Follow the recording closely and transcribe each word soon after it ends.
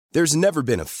There's never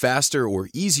been a faster or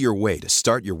easier way to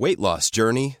start your weight loss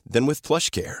journey than with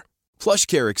PlushCare.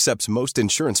 PlushCare accepts most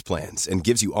insurance plans and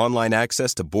gives you online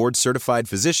access to board-certified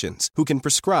physicians who can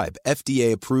prescribe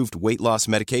FDA-approved weight loss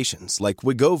medications like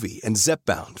Wegovy and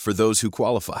Zepbound for those who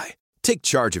qualify. Take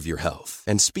charge of your health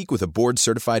and speak with a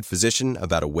board-certified physician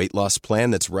about a weight loss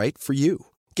plan that's right for you.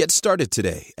 Get started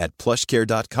today at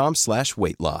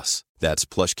plushcare.com/weight-loss. That's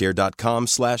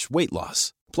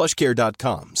plushcare.com/weight-loss.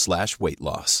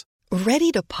 plushcare.com/weight-loss.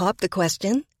 Ready to pop the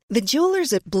question? The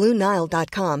jewelers at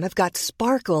BlueNile.com have got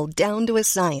sparkle down to a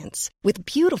science with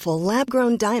beautiful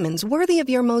lab-grown diamonds worthy of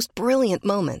your most brilliant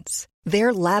moments.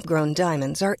 Their lab-grown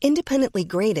diamonds are independently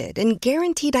graded and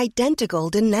guaranteed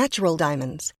identical to natural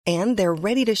diamonds, and they're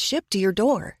ready to ship to your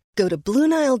door. Go to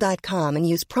BlueNile.com and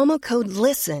use promo code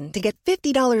LISTEN to get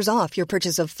 $50 off your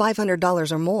purchase of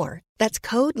 $500 or more. That's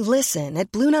code LISTEN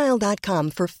at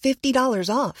BlueNile.com for $50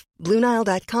 off.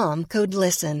 BlueNile.com, code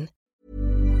LISTEN.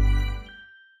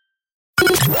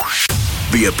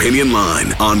 The Opinion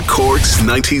Line on Cork's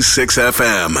 96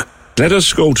 FM. Let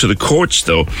us go to the courts,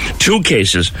 though. Two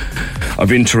cases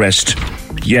of interest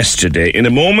yesterday. In a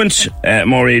moment,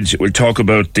 Maureen will talk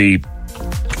about the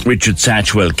Richard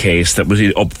Satchwell case that was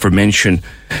up for mention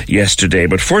yesterday.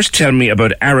 But first, tell me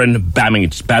about Aaron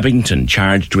Babington,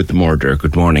 charged with the murder.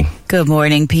 Good morning. Good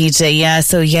morning, PJ. Yeah,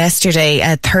 so yesterday,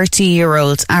 a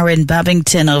 30-year-old Aaron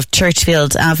Babington of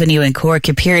Churchfield Avenue in Cork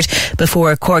appeared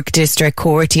before Cork District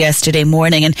Court yesterday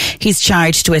morning, and he's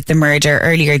charged with the murder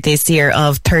earlier this year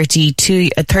of a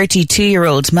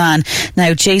 32-year-old man.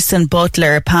 Now, Jason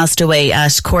Butler passed away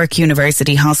at Cork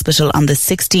University Hospital on the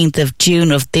 16th of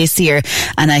June of this year,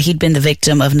 and he'd been the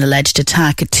victim of an alleged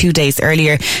attack 2 days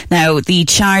earlier. Now, the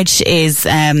charge is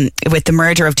with the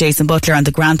murder of Jason Butler on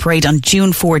the Grand Parade on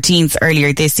June 14th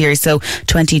earlier this year, so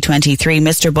 2023.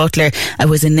 Mr. Butler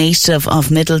was a native of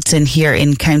Middleton here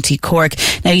in County Cork.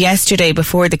 Now, yesterday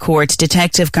before the court,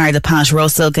 Detective Garda Pat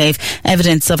Russell gave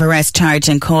evidence of arrest, charge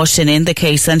and caution in the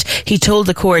case, and he told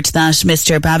the court that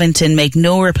Mr. Babington made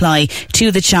no reply to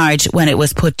the charge when it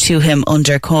was put to him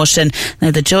under caution.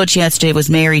 Now, the judge yesterday was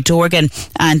Mary Dorgan,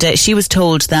 and she was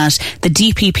told that the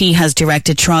DPP has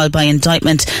directed trial by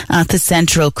indictment at the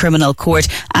Central Criminal Court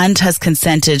and has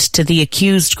consented to the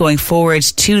accused going forward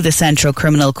to the Central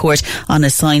Criminal Court on a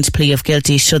signed plea of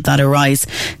guilty should that arise.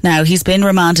 Now, he's been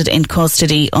remanded in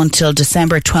custody until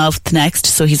December 12th next,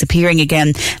 so he's appearing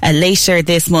again later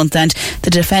this month, and the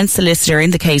defence solicitor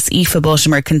in the case, Aoife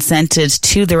Buttimer, consented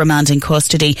to the remand in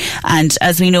custody. And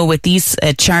as we know, with these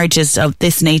charges of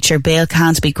this nature, bail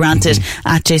can't be granted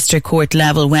at district court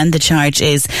level when the charge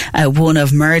is one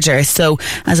of murder. So,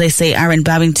 as I say, Aaron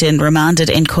Babington remanded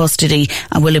in custody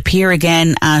and will appear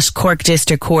again at Cork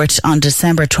District Court on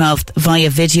December 12th via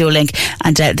video link,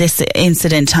 and this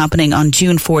incident happening on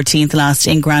June 14th last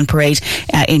in Grand Parade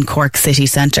in Cork City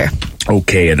Centre.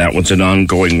 Okay, that was an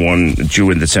ongoing one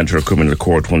due in the Central Criminal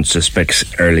Court, one suspects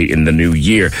early in the new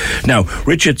year. Now,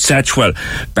 Richard Satchwell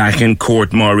back in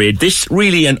court, Maureen. This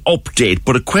really an update,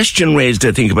 but a question raised,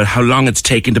 I think, about how long it's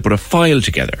taken to put a file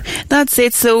together. That's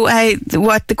it. So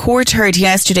what the court heard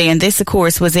yesterday, and this of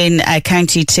course was in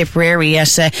County Tipperary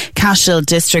at Cashel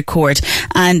District Court,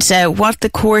 and what the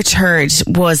court heard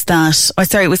was that,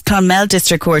 it was Clonmel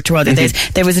District Court rather.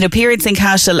 There was an appearance in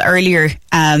Cashel earlier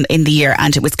in the year,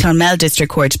 and it was Clonmel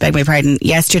District Court, beg my pardon,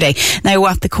 yesterday. Now,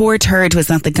 what the court heard was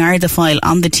that the Garda file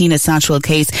on the Tina Satchwell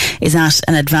case is at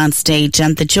an advanced stage,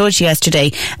 and the judge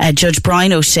yesterday, Judge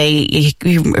Brian O'Shea, he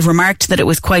remarked that it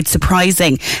was quite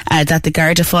surprising that the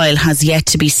Garda file has yet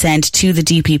to be sent to the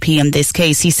DPP in this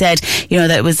case. He said,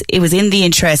 that it was in the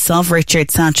interests of Richard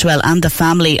Satchwell and the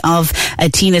family of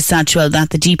Tina Satchwell that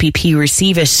the DPP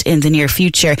receive it in the near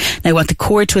future. Now, what the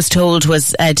court was told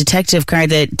was Detective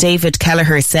Garda David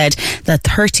Kelleher said that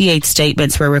 38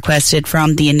 statements were requested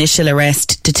from the initial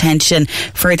arrest, detention,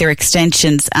 further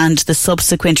extensions and the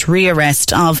subsequent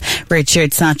rearrest of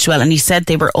Richard Satchwell, and he said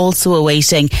they were also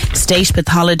awaiting state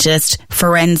pathologist,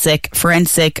 forensic,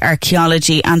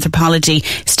 archaeology, anthropology,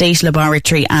 state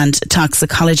laboratory and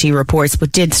toxicology reports,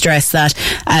 but did stress that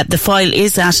the file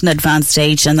is at an advanced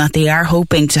stage and that they are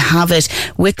hoping to have it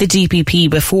with the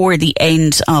DPP before the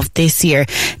end of this year.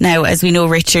 Now, as we know,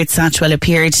 Richard Satchwell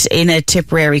appeared in a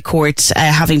Tipperary court,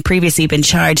 having previously been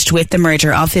charged with the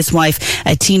murder of his wife,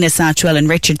 Tina Satchwell, and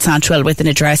Richard Satchwell, with an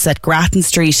address at Grattan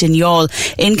Street in Youghal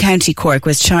in County Cork,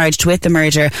 was charged with the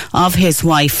murder of his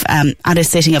wife at a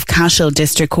sitting of Cashel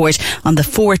District Court on the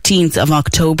 14th of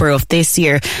October of this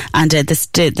year. And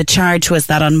the charge was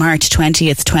that on March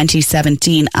 20th,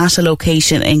 2017, at a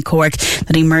location in Cork,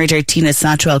 that he murdered Tina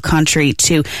Satchwell contrary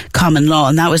to common law.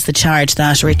 And that was the charge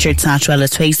that Richard Satchwell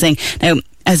is facing. Now,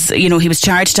 As you know, he was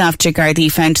charged after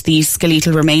Gardaí found the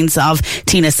skeletal remains of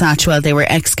Tina Satchwell. They were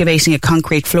excavating a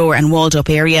concrete floor and walled up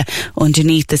area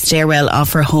underneath the stairwell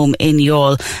of her home in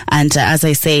Youghal. And as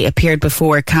I say, appeared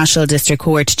before Cashel District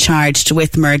Court, charged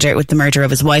with the murder of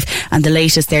his wife. And the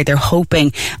latest there, they're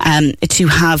hoping to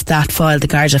have that file, the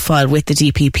Garda file, with the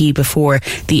DPP before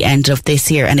the end of this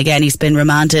year. And again, he's been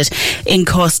remanded in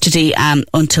custody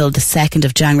until the 2nd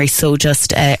of January. So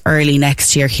just early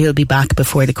next year, he'll be back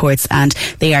before the courts, and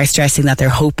they are stressing that they're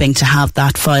hoping to have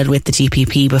that filed with the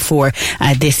DPP before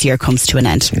this year comes to an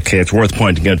end. Okay, it's worth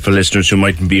pointing out for listeners who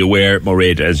mightn't be aware,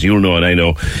 Mairead, as you know and I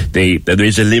know, there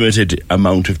is a limited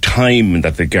amount of time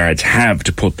that the guards have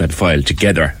to put that file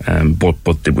together,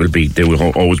 but they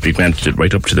will always be granted it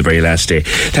right up to the very last day.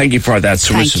 Thank you for that.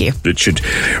 So Thank you.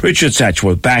 Richard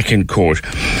Satchwell back in court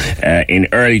in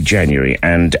early January,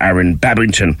 and Aaron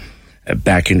Babington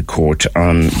back in court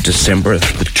on December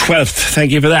the 12th.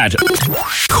 Thank you for that.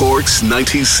 Cork's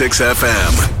 96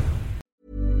 FM.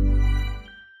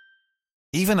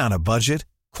 Even on a budget,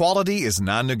 quality is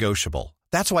non-negotiable.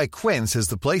 That's why Quince is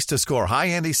the place to score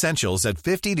high-end essentials at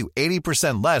 50 to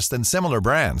 80% less than similar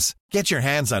brands. Get your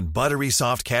hands on buttery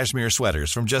soft cashmere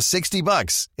sweaters from just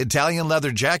 $60, Italian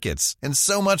leather jackets, and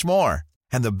so much more.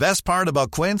 And the best part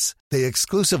about Quince, they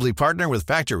exclusively partner with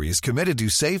factories committed to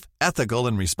safe, ethical,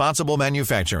 and responsible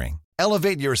manufacturing.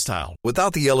 Elevate your style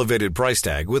without the elevated price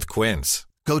tag with Quince.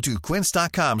 Go to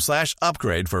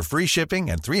quince.com/upgrade for free shipping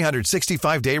and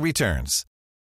 365-day returns.